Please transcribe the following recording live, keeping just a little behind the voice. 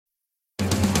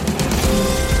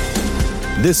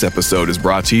This episode is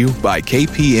brought to you by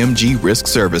KPMG Risk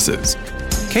Services.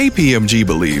 KPMG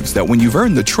believes that when you've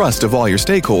earned the trust of all your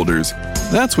stakeholders,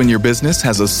 that's when your business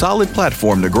has a solid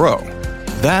platform to grow.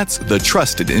 That's the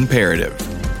trusted imperative.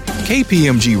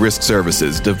 KPMG Risk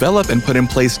Services develop and put in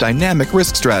place dynamic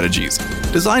risk strategies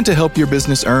designed to help your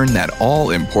business earn that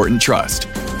all-important trust.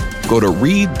 Go to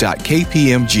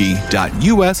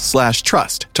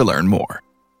read.kpmg.us/trust to learn more.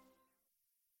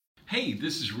 Hey,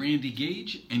 this is Randy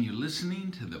Gage, and you're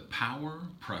listening to the Power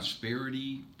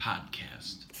Prosperity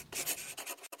Podcast.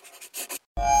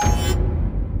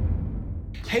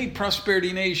 Hey,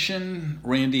 Prosperity Nation,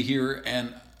 Randy here,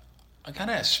 and I got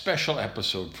a special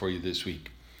episode for you this week.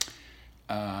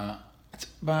 It's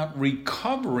about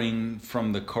recovering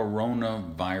from the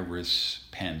coronavirus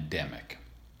pandemic.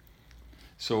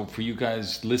 So for you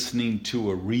guys listening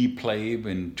to a replay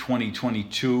in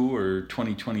 2022 or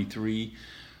 2023,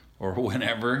 or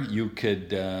whenever, you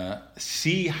could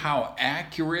see how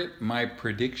accurate my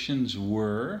predictions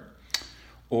were,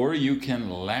 or you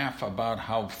can laugh about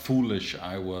how foolish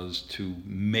I was to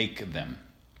make them.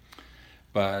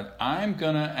 But I'm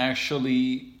gonna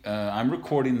actually, I'm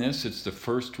recording this, it's the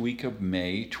first week of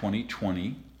May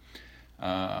 2020.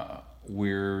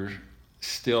 We're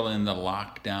still in the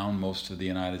lockdown, most of the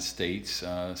United States.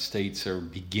 States are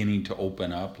beginning to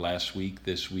open up last week,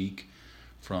 this week,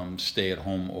 from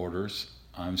stay-at-home orders.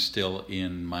 I'm still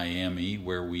in Miami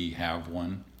where we have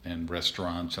one, and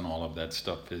restaurants and all of that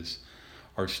stuff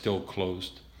are still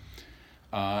closed.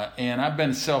 And I've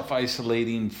been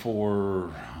self-isolating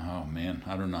for, I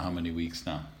don't know how many weeks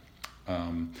now.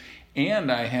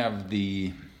 And I have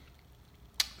the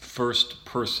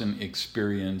first-person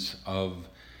experience of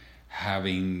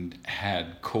having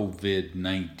had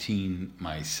COVID-19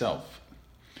 myself.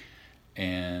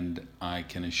 And I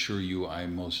can assure you I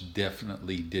most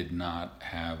definitely did not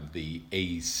have the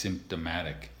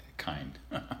asymptomatic kind.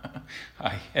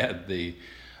 I had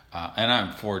and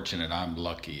I'm fortunate, I'm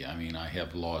lucky. I mean, I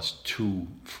have lost 2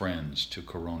 friends to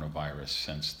coronavirus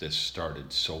since this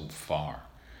started so far.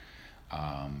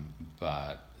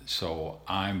 So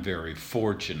I'm very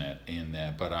fortunate in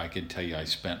that, but I can tell you I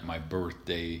spent my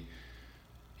birthday,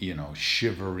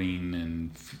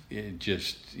 shivering and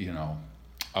just,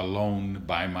 alone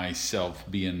by myself,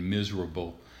 being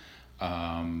miserable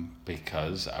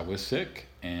because I was sick,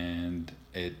 and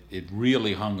it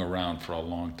really hung around for a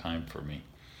long time for me.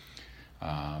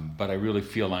 But I really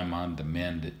feel I'm on the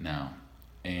mend now,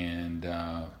 and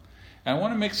I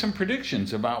want to make some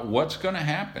predictions about what's going to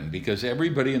happen, because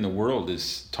everybody in the world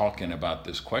is talking about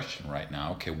this question right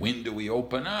now. Okay, when do we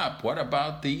open up? What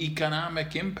about the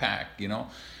economic impact?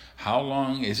 How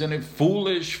long? Isn't it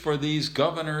foolish for these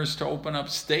governors to open up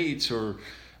states, or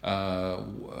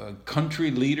country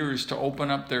leaders to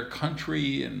open up their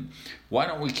country? And why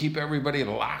don't we keep everybody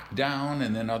locked down?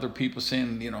 And then other people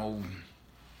saying,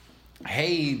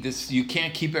 hey, you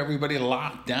can't keep everybody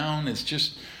locked down. It's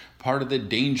just part of the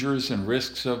dangers and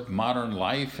risks of modern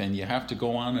life, and you have to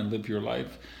go on and live your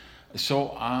life. So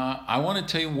I want to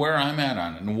tell you where I'm at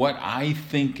on it and what I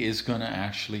think is going to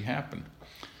actually happen.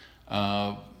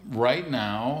 Right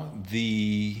now,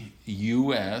 the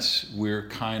U.S., we're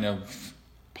kind of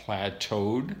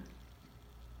plateaued.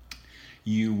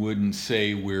 You wouldn't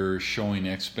say we're showing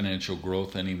exponential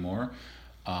growth anymore,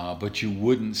 but you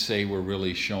wouldn't say we're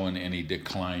really showing any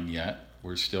decline yet.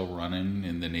 We're still running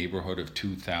in the neighborhood of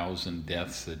 2,000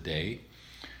 deaths a day.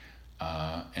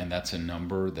 And that's a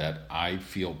number that I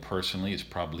feel personally is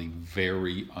probably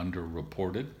very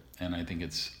underreported. And I think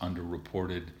it's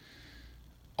underreported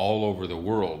all over the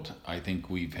world. I think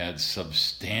we've had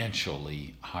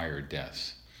substantially higher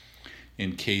deaths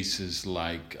in cases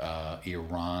like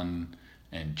Iran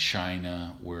and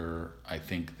China, where I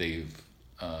think they've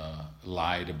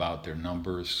lied about their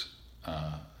numbers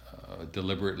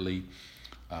deliberately.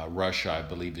 Russia, I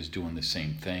believe, is doing the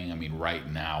same thing. I mean, right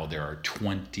now there are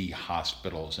 20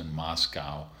 hospitals in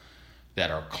Moscow that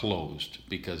are closed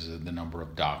because of the number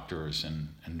of doctors and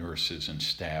nurses and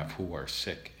staff who are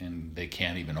sick, and they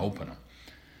can't even open them.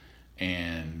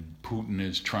 And Putin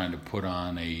is trying to put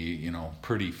on a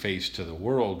pretty face to the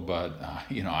world, but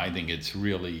I think it's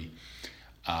really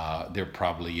they're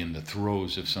probably in the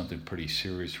throes of something pretty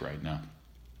serious right now.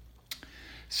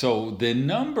 So the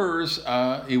numbers,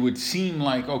 it would seem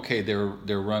like, okay,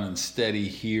 they're running steady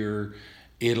here.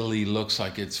 Italy looks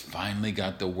like it's finally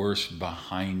got the worst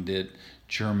behind it.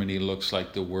 Germany looks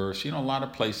like the worst. A lot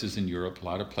of places in Europe, a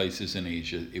lot of places in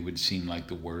Asia, it would seem like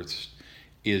the worst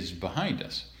is behind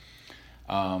us.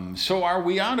 So are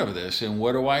we out of this? And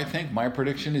what do I think? My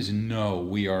prediction is no,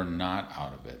 we are not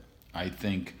out of it. I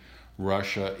think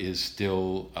Russia is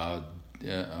still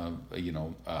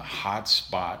a hot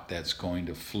spot that's going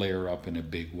to flare up in a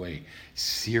big way.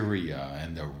 Syria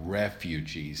and the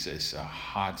refugees is a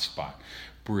hot spot.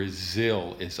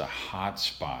 Brazil is a hot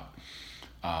spot.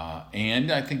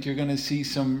 And I think you're going to see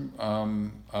some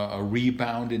a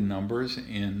rebound in numbers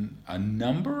in a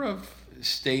number of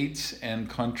states and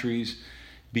countries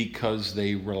because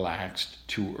they relaxed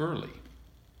too early.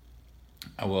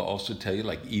 I will also tell you,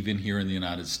 like even here in the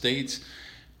United States,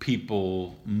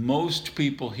 most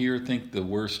people here think the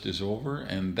worst is over,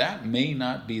 and that may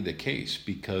not be the case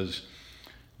because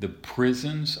the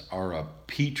prisons are a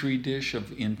petri dish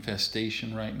of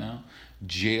infestation right now.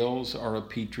 Jails are a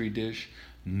petri dish.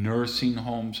 Nursing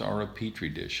homes are a petri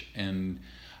dish. And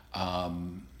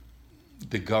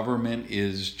the government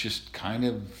is just kind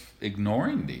of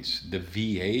ignoring these. The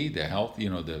VA, the health,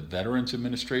 the Veterans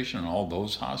Administration, and all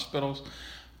those hospitals.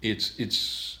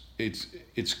 It's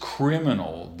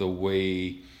criminal the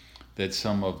way that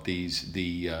some of the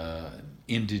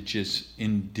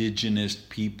indigenous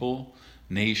people,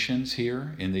 nations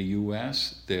here in the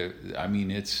U.S.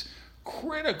 It's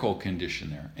critical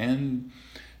condition there, and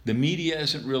the media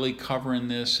isn't really covering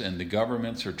this, and the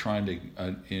governments are trying to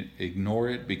ignore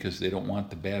it because they don't want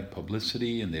the bad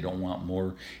publicity and they don't want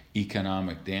more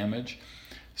economic damage.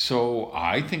 So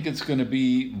I think it's going to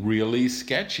be really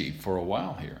sketchy for a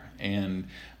while here. And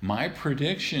my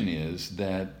prediction is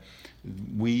that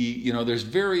there's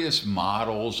various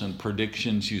models and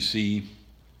predictions you see,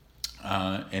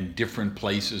 and different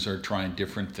places are trying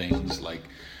different things. Like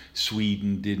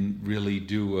Sweden didn't really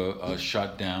do a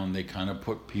shutdown. They kind of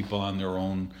put people on their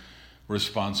own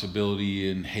responsibility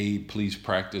and, hey, please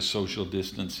practice social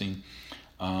distancing.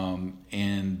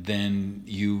 And then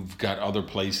you've got other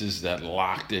places that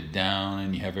locked it down,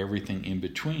 and you have everything in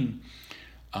between.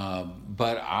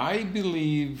 But I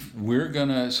believe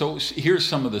so here's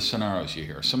some of the scenarios you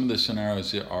hear. Some of the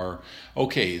scenarios are,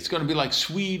 okay, it's going to be like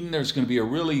Sweden. There's going to be a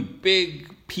really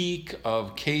big peak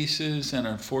of cases and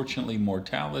unfortunately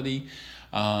mortality.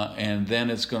 And then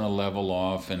it's going to level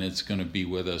off, and it's going to be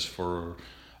with us for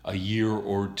a year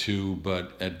or two,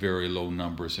 but at very low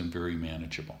numbers and very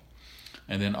manageable.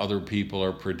 And then other people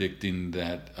are predicting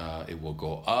that it will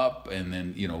go up, and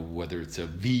then, whether it's a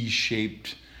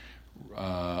V-shaped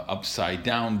upside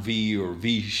down V or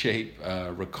V-shaped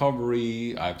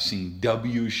recovery. I've seen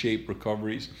W-shaped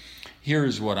recoveries.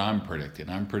 Here's what I'm predicting.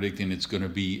 I'm predicting it's going to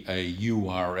be a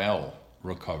URL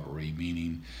recovery,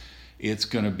 meaning it's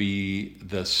going to be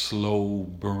the slow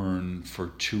burn for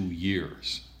 2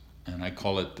 years. And I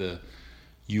call it the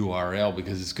URL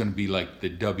because it's going to be like the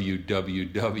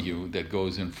www that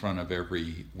goes in front of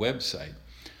every website.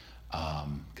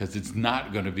 Because it's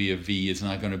not going to be a V, it's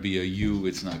not going to be a U,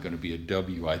 it's not going to be a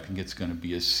W. I think it's going to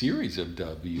be a series of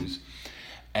W's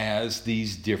as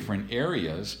these different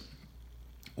areas,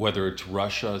 whether it's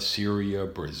Russia, Syria,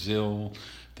 Brazil,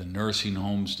 the nursing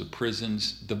homes, the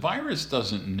prisons. The virus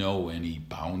doesn't know any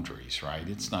boundaries, right?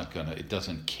 It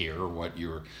doesn't care what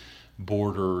your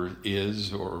border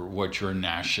is or what your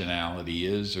nationality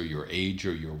is or your age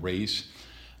or your race.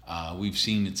 We've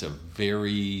seen it's a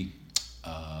very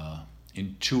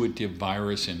intuitive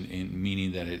virus, in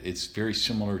meaning that it's very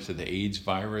similar to the AIDS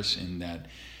virus in that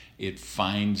it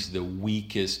finds the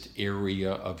weakest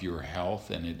area of your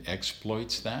health and it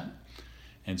exploits that.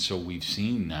 And so we've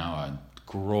seen now a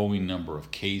growing number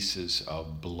of cases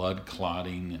of blood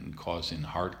clotting and causing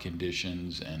heart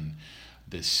conditions, and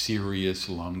the serious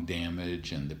lung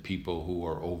damage, and the people who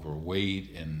are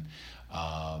overweight, and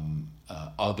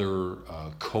other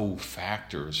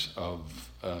cofactors of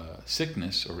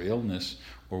sickness or illness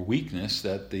or weakness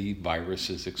that the virus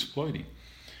is exploiting.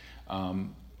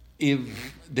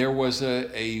 If there was a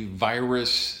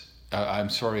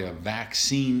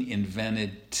vaccine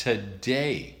invented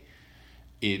today,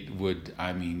 it would,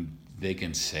 they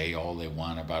can say all they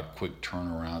want about quick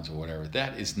turnarounds or whatever.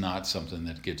 That is not something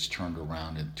that gets turned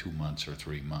around in 2 months or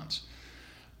 3 months.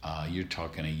 You're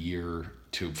talking a year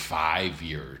to 5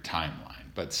 year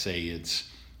timeline, but say it's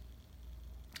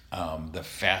the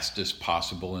fastest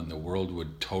possible and the world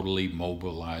would totally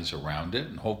mobilize around it,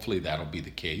 and hopefully that'll be the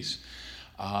case.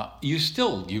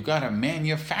 You got to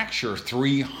manufacture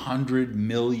 300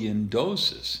 million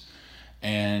doses,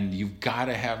 and you've got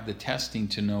to have the testing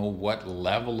to know what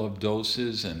level of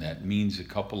doses, and that means a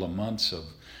couple of months of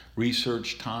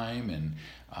research time, and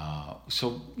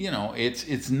so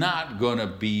it's not going to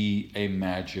be a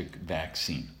magic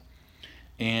vaccine.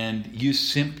 And you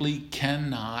simply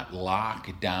cannot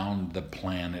lock down the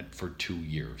planet for 2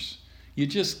 years. You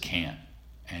just can't.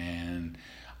 And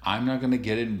I'm not going to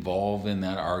get involved in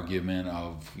that argument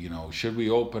of, should we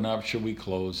open up, should we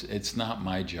close? It's not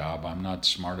my job. I'm not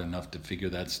smart enough to figure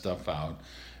that stuff out.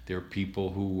 There are people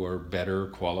who are better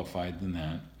qualified than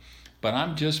that. But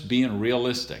I'm just being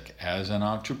realistic as an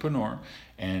entrepreneur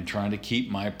and trying to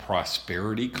keep my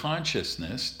prosperity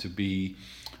consciousness to be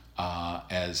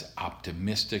as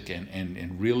optimistic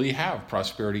and really have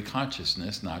prosperity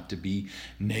consciousness, not to be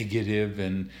negative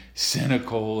and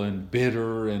cynical and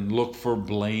bitter and look for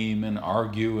blame and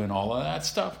argue and all of that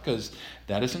stuff, because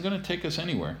that isn't going to take us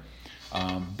anywhere.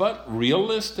 But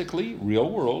realistically, real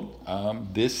world,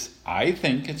 I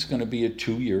think it's going to be a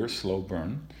 2-year slow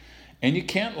burn, and you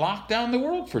can't lock down the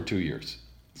world for 2 years.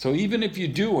 So even if you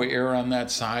do err on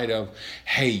that side of,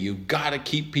 hey, you got to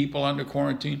keep people under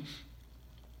quarantine,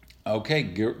 okay,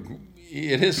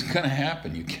 it isn't going to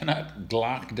happen. You cannot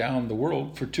lock down the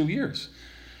world for 2 years.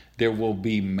 There will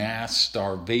be mass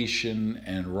starvation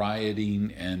and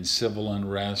rioting and civil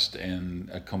unrest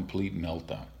and a complete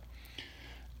meltdown.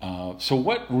 So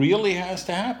what really has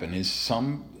to happen is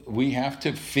we have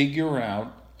to figure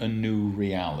out a new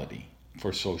reality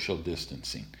for social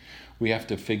distancing. We have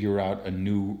to figure out a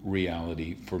new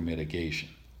reality for mitigation.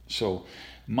 So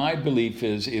my belief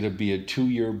is it'll be a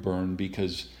 2-year burn,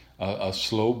 because a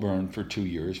slow burn for 2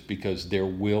 years, because there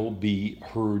will be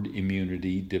herd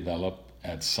immunity develop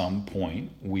at some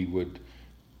point. We would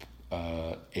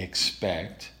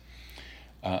expect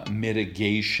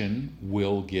mitigation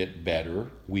will get better.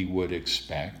 We would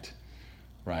expect,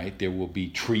 right? There will be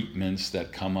treatments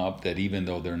that come up that, even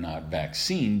though they're not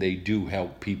vaccine, they do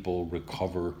help people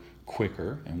recover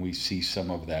quicker, and we see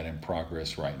some of that in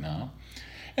progress right now.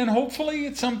 And hopefully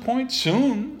at some point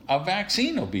soon a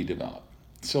vaccine will be developed,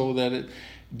 so that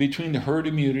between the herd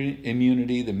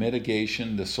immunity, the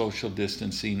mitigation, the social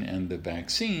distancing, and the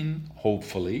vaccine,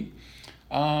 hopefully,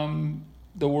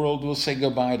 the world will say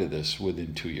goodbye to this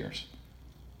within 2 years.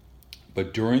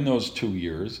 But during those 2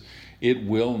 years, it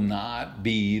will not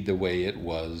be the way it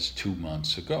was 2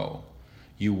 months ago.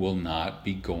 You will not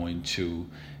be going to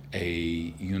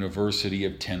a University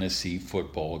of Tennessee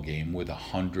football game with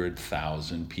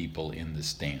 100,000 people in the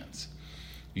stands.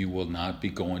 You will not be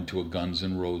going to a Guns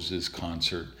N' Roses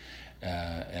concert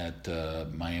at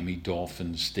Miami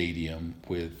Dolphins Stadium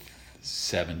with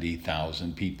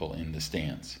 70,000 people in the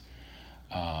stands.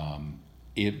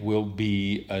 It will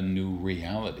be a new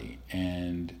reality,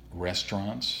 and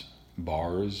restaurants,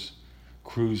 bars,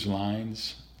 cruise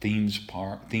lines, theme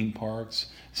parks,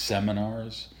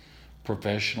 seminars,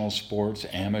 professional sports,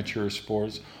 amateur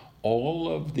sports,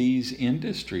 all of these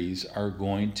industries are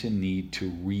going to need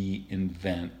to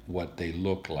reinvent what they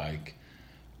look like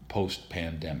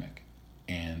post-pandemic,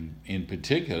 and in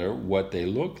particular, what they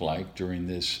look like during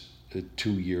this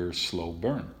 2-year slow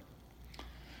burn.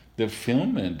 The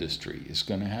film industry is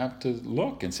going to have to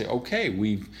look and say, okay,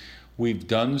 we've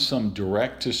done some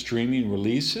direct-to-streaming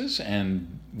releases,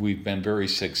 and we've been very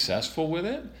successful with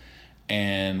it.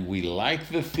 And we like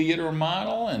the theater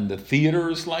model, and the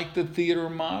theaters like the theater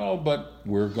model, but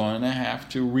we're going to have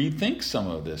to rethink some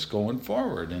of this going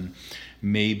forward. And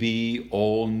maybe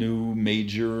all new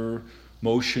major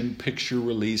motion picture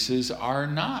releases are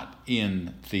not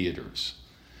in theaters.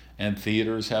 And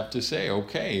theaters have to say,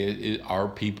 okay, are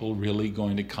people really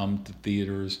going to come to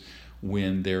theaters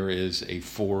when there is a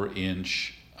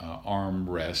 4-inch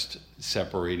armrest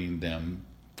separating them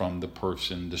from the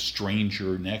person, the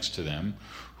stranger next to them,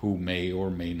 who may or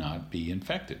may not be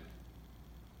infected?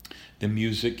 The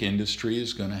music industry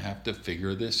is going to have to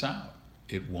figure this out.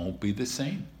 It won't be the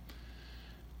same.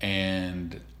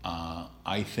 And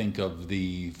I think of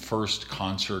the first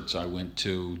concerts I went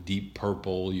to, Deep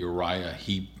Purple, Uriah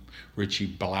Heep, Richie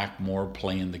Blackmore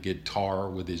playing the guitar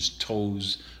with his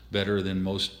toes better than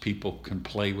most people can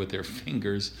play with their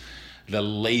fingers, the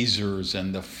lasers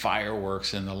and the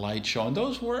fireworks and the light show, and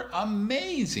those were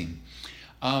amazing.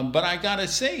 But I gotta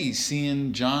say,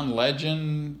 seeing John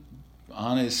Legend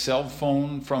on his cell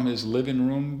phone from his living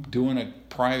room doing a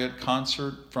private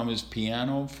concert from his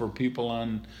piano for people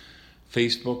on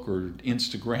Facebook or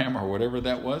Instagram or whatever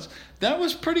that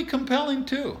was pretty compelling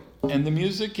too. And the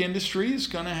music industry is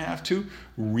going to have to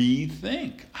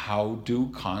rethink, how do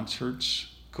concerts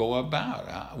go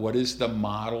about? What is the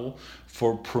model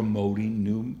for promoting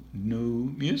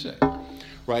new music?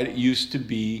 Right? It used to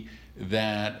be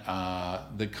that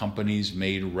the companies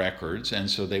made records, and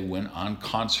so they went on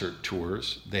concert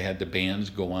tours. They had the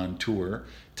bands go on tour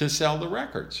to sell the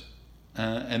records.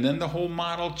 And then the whole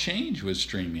model changed with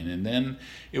streaming. And then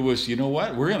it was, you know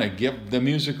what, we're going to give the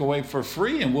music away for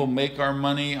free and we'll make our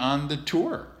money on the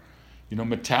tour. You know,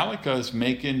 Metallica is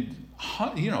making,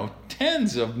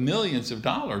 tens of millions of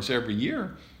dollars every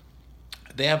year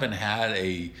They haven't had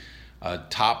a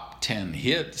top 10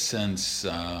 hit since,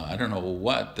 I don't know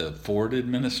what, the Ford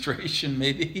administration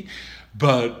maybe.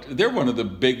 But they're one of the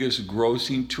biggest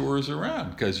grossing tours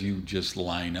around because you just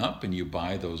line up and you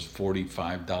buy those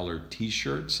 $45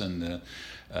 t-shirts and the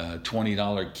 $20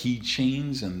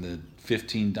 keychains and the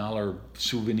 $15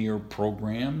 souvenir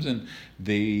programs, and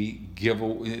they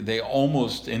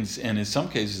almost, and in some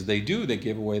cases they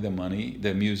give away the money,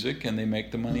 the music, and they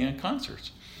make the money on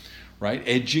concerts, right?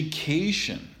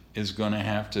 Education is going to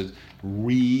have to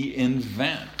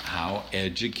reinvent how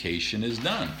education is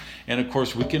done. And of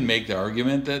course, we can make the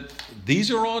argument that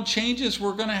these are all changes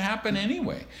were going to happen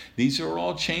anyway. These are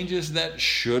all changes that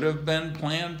should have been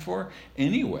planned for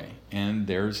anyway. And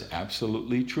there's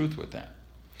absolutely truth with that.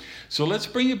 So let's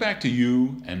bring it back to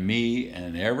you and me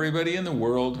and everybody in the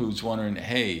world who's wondering,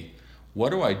 hey, what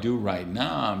do I do right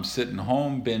now? I'm sitting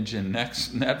home binging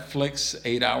Netflix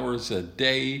 8 hours a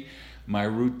day. My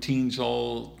routine's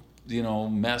all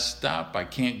messed up. I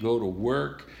can't go to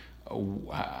work.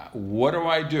 What do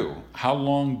I do? How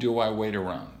long do I wait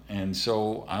around? And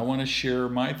so I want to share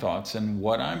my thoughts and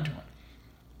what I'm doing.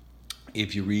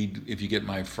 If you get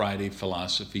my Friday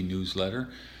philosophy newsletter,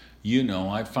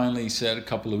 I finally said a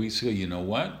couple of weeks ago, you know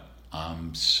what?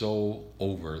 I'm so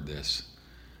over this.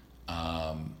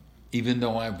 Even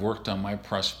though I've worked on my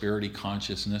prosperity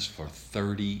consciousness for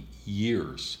 30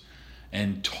 years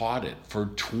and taught it for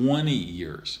 20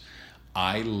 years,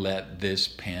 I let this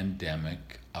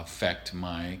pandemic affect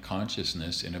my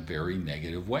consciousness in a very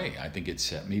negative way. I think it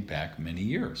set me back many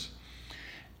years.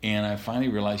 And I finally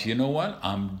realized, you know what?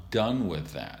 I'm done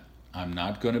with that. I'm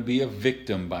not going to be a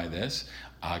victim by this.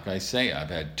 Like I say, I've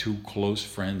had 2 close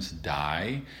friends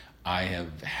die. I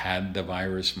have had the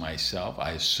virus myself.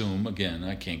 I assume, again,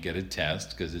 I can't get a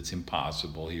test because it's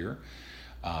impossible here.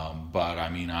 But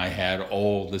I had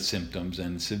all the symptoms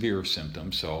and severe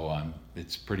symptoms, so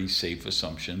it's pretty safe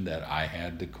assumption that I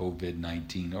had the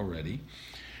COVID-19 already.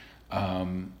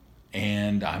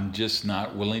 And I'm just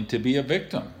not willing to be a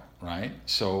victim, right?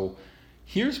 So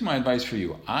here's my advice for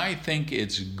you. I think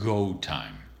it's go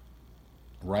time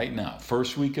right now.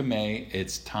 First week of May,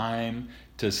 it's time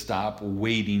to stop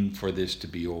waiting for this to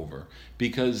be over,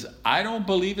 because I don't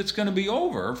believe it's going to be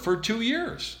over for 2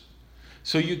 years.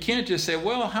 So you can't just say,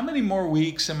 well, how many more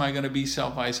weeks am I going to be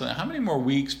self-isolated? How many more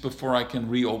weeks before I can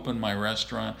reopen my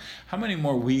restaurant? How many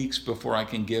more weeks before I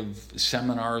can give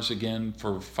seminars again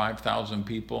for 5,000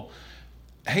 people?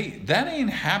 Hey, that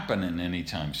ain't happening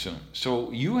anytime soon.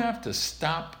 So you have to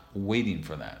stop waiting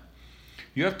for that.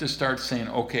 You have to start saying,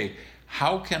 okay,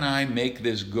 how can I make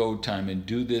this go time and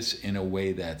do this in a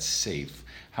way that's safe?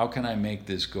 How can I make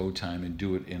this go time and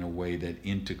do it in a way that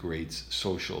integrates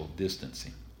social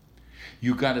distancing?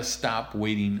 You got to stop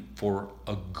waiting for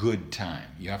a good time.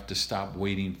 You have to stop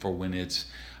waiting for when it's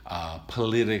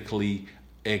politically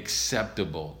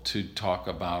acceptable to talk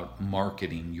about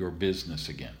marketing your business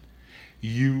again.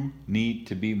 You need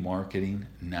to be marketing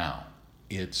now.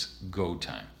 It's go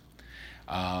time.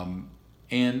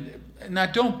 And now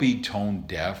don't be tone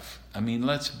deaf.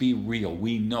 Let's be real.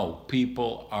 We know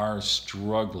people are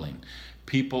struggling.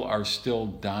 People are still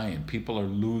dying. People are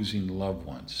losing loved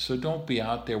ones. So don't be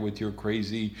out there with your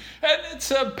crazy, and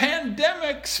it's a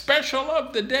pandemic special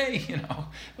of the day.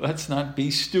 Let's not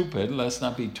be stupid. Let's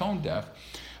not be tone deaf.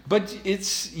 But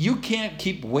you can't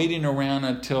keep waiting around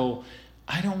until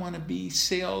I don't want to be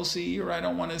salesy, or I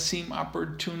don't want to seem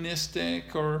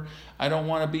opportunistic, or I don't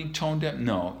want to be tone deaf.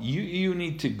 No, you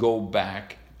need to go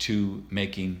back to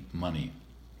making money.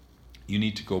 You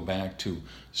need to go back to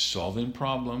solving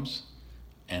problems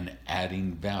and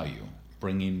adding value,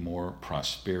 bringing more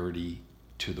prosperity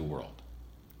to the world.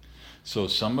 So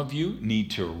some of you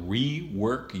need to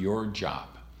rework your job,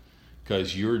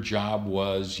 because your job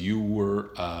was you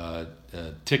were a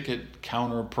ticket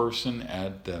counter person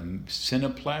at the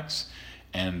Cineplex,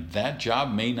 and that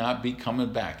job may not be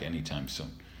coming back anytime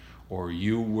soon. Or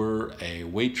you were a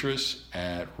waitress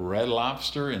at Red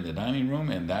Lobster in the dining room,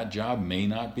 and that job may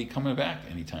not be coming back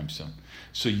anytime soon.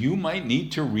 So you might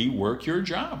need to rework your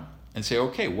job and say,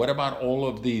 okay, what about all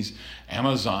of these?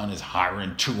 Amazon is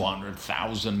hiring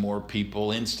 200,000 more people.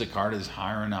 Instacart is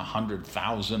hiring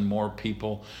 100,000 more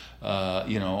people.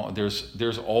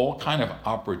 There's all kind of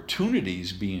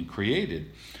opportunities being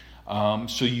created.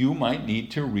 So you might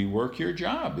need to rework your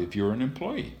job if you're an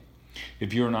employee.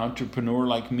 If you're an entrepreneur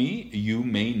like me, you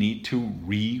may need to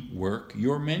rework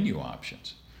your menu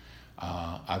options.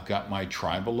 I've got my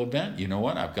tribal event. You know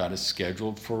what? I've got it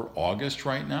scheduled for August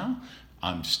right now.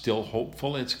 I'm still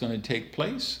hopeful it's going to take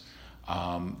place.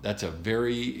 That's a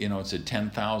very, it's a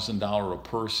 $10,000 a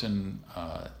person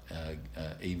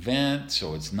event,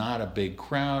 so it's not a big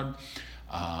crowd.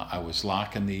 I was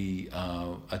locking the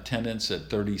attendance at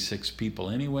 36 people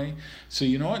anyway. So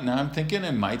you know what? Now I'm thinking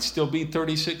it might still be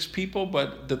 36 people,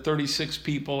 but the 36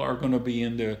 people are going to be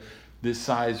in this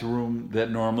size room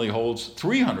that normally holds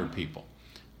 300 people,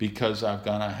 because I'm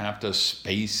going to have to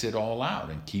space it all out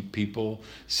and keep people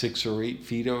 6 or 8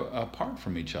 feet apart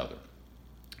from each other.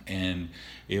 And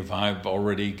if I've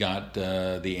already got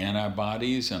the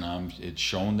antibodies and it's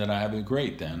shown that I have it,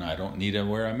 great, then I don't need to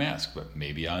wear a mask. But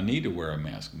maybe I need to wear a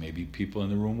mask. Maybe people in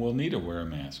the room will need to wear a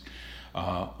mask.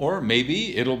 Or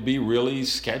maybe it'll be really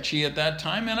sketchy at that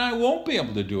time and I won't be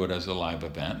able to do it as a live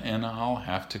event, and I'll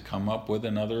have to come up with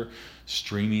another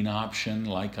streaming option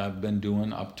like I've been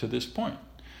doing up to this point.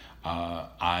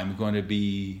 I'm going to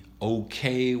be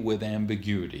okay with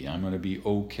ambiguity. I'm going to be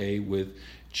okay with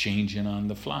changing on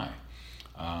the fly.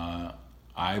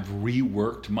 I've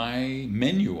reworked my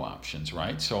menu options,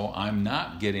 right? So I'm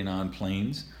not getting on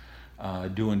planes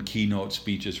doing keynote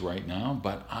speeches right now,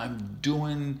 but I'm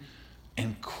doing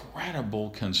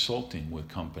incredible consulting with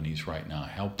companies right now,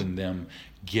 helping them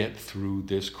get through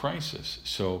this crisis.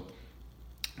 So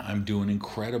I'm doing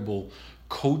incredible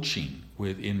coaching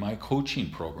in my coaching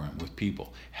program with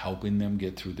people, helping them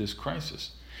get through this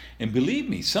crisis. And believe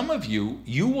me, some of you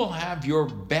will have your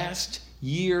best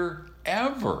year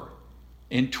ever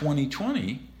in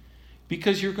 2020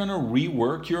 because you're going to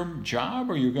rework your job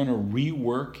or you're going to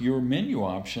rework your menu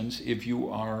options if you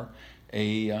are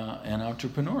an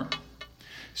entrepreneur.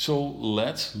 So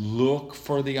let's look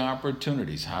for the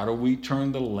opportunities. How do we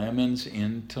turn the lemons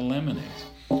into lemonades?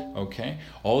 Okay,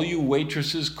 all you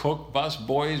waitresses, cook, bus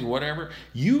boys, whatever,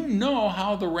 you know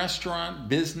how the restaurant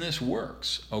business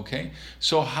works, okay?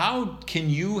 So how can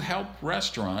you help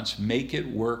restaurants make it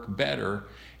work better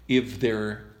if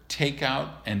they're takeout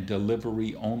and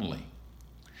delivery only?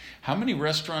 How many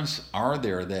restaurants are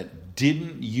there that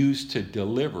didn't used to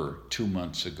deliver 2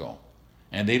 months ago?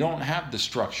 And they don't have the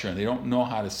structure and they don't know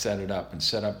how to set it up and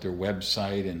set up their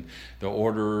website and the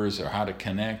orders, or how to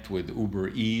connect with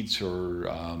Uber Eats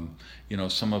or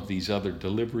some of these other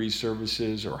delivery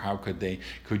services, or how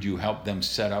could you help them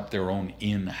set up their own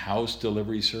in-house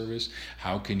delivery service?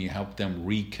 How can you help them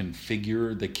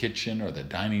reconfigure the kitchen or the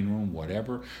dining room,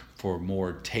 whatever, for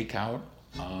more takeout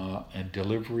and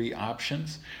delivery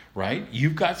options, right?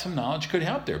 You've got some knowledge could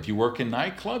help there. If you work in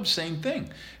nightclubs, same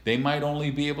thing. They might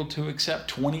only be able to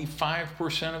accept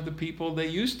 25% of the people they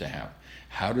used to have.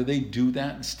 How do they do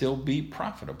that and still be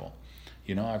profitable?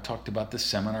 I've talked about the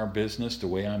seminar business, the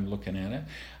way I'm looking at it.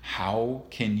 How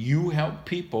can you help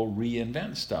people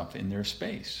reinvent stuff in their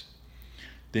space?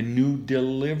 The new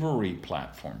delivery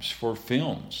platforms for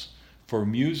films, for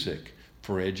music,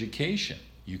 for education.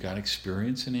 You got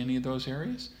experience in any of those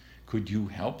areas? Could you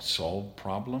help solve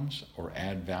problems or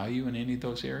add value in any of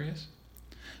those areas?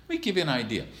 Let me give you an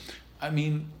idea.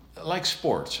 Like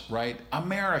sports, right?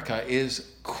 America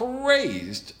is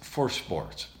crazed for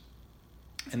sports.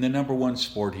 And the number one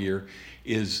sport here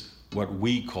is what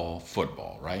we call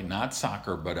football, right? Not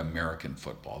soccer, but American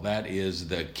football. That is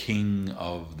the king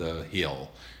of the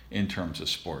hill in terms of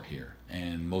sport here.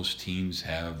 And most teams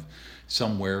have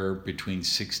somewhere between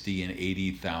 60 and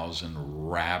 80,000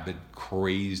 rabid,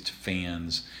 crazed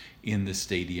fans in the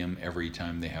stadium every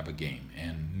time they have a game,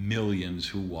 and millions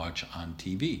who watch on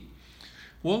TV.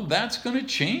 Well, that's going to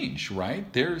change, right?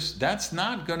 That's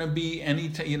not going to be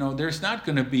there's not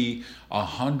going to be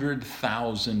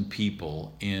 100,000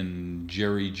 people in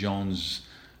Jerry Jones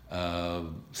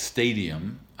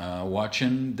Stadium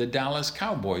watching the Dallas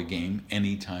Cowboy game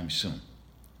anytime soon.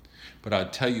 But I'll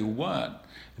tell you what,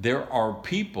 there are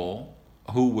people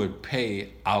who would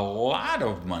pay a lot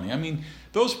of money.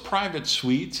 Those private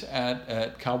suites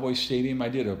at Cowboy Stadium, I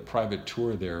did a private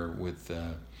tour there with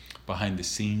behind the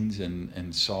scenes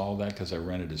and saw all that because I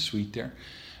rented a suite there.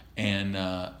 And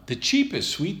the cheapest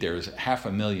suite there is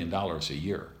 $500,000 a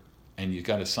year. And you've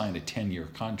got to sign a 10-year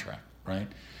contract, right?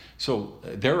 So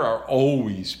there are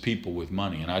always people with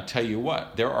money. And I tell you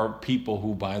what, there are people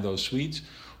who buy those suites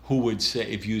who would say,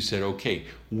 if you said, okay,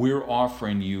 we're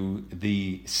offering you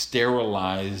the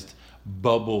sterilized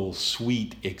bubble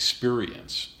suite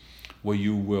experience, where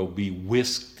you will be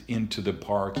whisked into the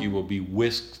park, you will be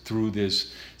whisked through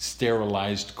this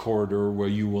sterilized corridor where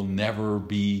you will never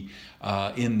be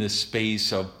in the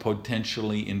space of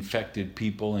potentially infected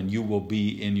people, and you will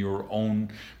be in your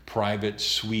own private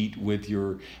suite with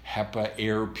your HEPA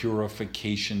air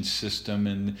purification system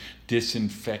and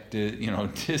disinfected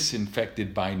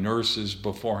by nurses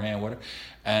beforehand, whatever.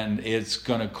 And it's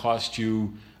going to cost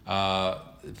you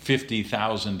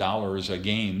 $50,000 a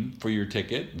game for your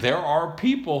ticket. There are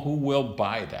people who will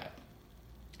buy that.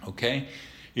 Okay?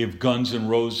 If Guns N'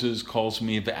 Roses calls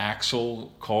me, if Axl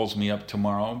calls me up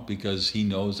tomorrow because he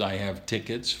knows I have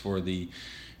tickets for the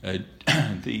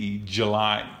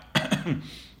July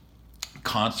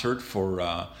concert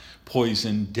for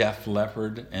Poison, Def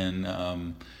Leppard, and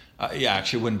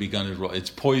actually it wouldn't be Guns N' Roses. It's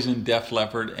Poison, Def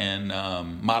Leppard, and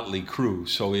Motley Crue.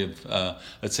 So if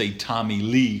let's say Tommy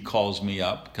Lee calls me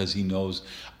up because he knows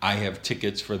I have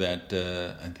tickets for that,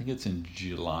 I think it's in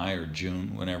July or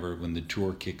June, when the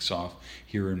tour kicks off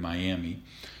here in Miami.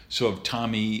 So if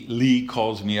Tommy Lee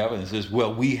calls me up and says,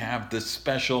 well, we have this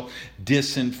special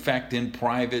disinfectant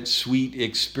private suite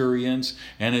experience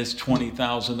and it's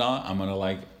 $20,000, I'm going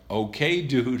to okay,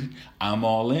 dude, I'm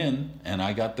all in and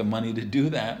I got the money to do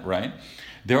that, right?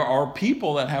 There are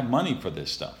people that have money for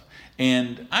this stuff.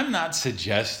 And I'm not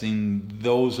suggesting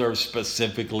those are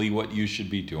specifically what you should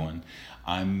be doing.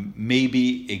 I'm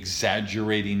maybe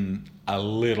exaggerating a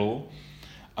little,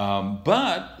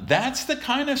 but that's the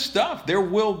kind of stuff. There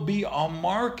will be a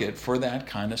market for that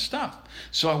kind of stuff.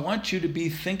 So I want you to be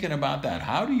thinking about that.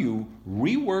 How do you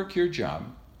rework your job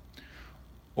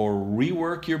or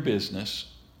rework your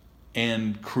business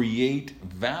and create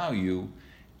value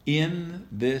in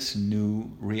this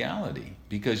new reality?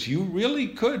 Because you really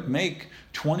could make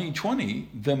 2020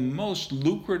 the most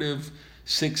lucrative,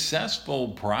 successful,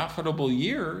 profitable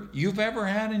year you've ever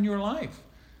had in your life.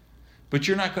 But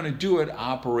you're not going to do it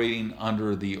operating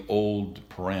under the old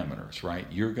parameters, right?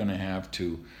 You're going to have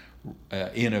to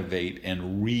innovate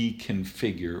and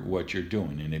reconfigure what you're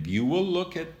doing. And if you will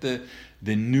look at the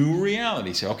new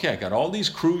reality, say, okay, I got all these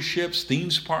cruise ships, theme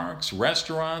parks,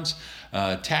 restaurants,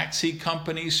 taxi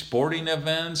companies, sporting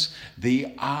events,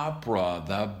 the opera,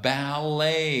 the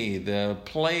ballet, the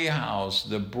playhouse,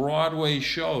 the Broadway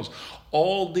shows,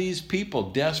 all these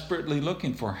people desperately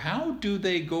looking for how do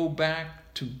they go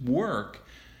back to work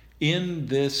in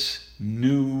this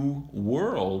new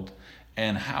world,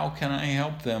 and how can I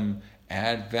help them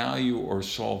add value or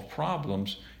solve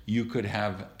problems? You could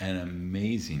have an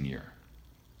amazing year.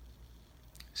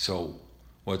 So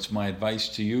what's my advice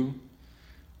to you?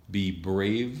 Be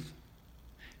brave,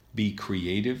 be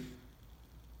creative,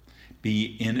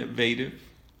 be innovative,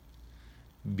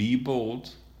 be bold.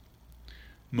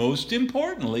 Most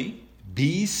importantly,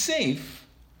 be safe,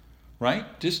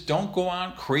 right? Just don't go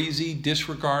out crazy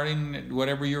disregarding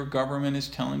whatever your government is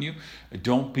telling you.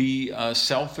 Don't be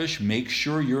selfish. Make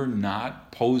sure you're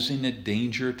not posing a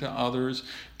danger to others.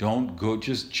 Don't go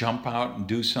just jump out and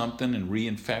do something and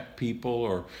reinfect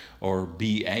people or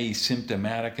be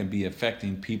asymptomatic and be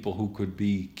affecting people who could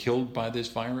be killed by this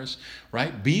virus,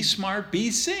 right? Be smart, be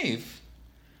safe,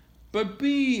 but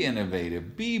be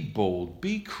innovative, be bold,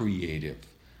 be creative,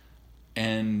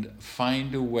 and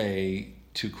find a way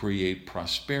to create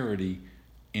prosperity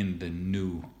in the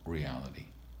new reality.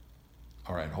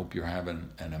 All right, hope you're having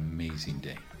an amazing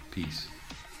day. Peace.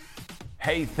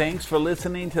 Hey, thanks for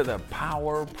listening to the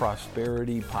Power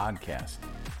Prosperity Podcast.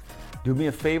 Do me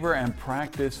a favor and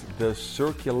practice the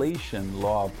circulation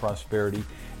law of prosperity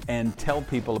and tell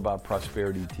people about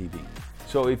Prosperity TV.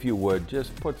 So if you would,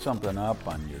 just put something up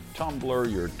on your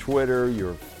Tumblr, your Twitter,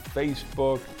 your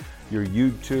Facebook, your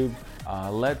YouTube.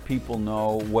 Let people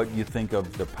know what you think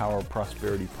of the Power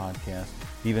Prosperity Podcast.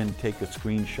 Even take a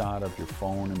screenshot of your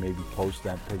phone and maybe post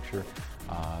that picture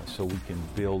so we can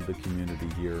build the community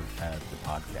here at the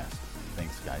podcast.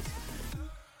 Thanks, guys.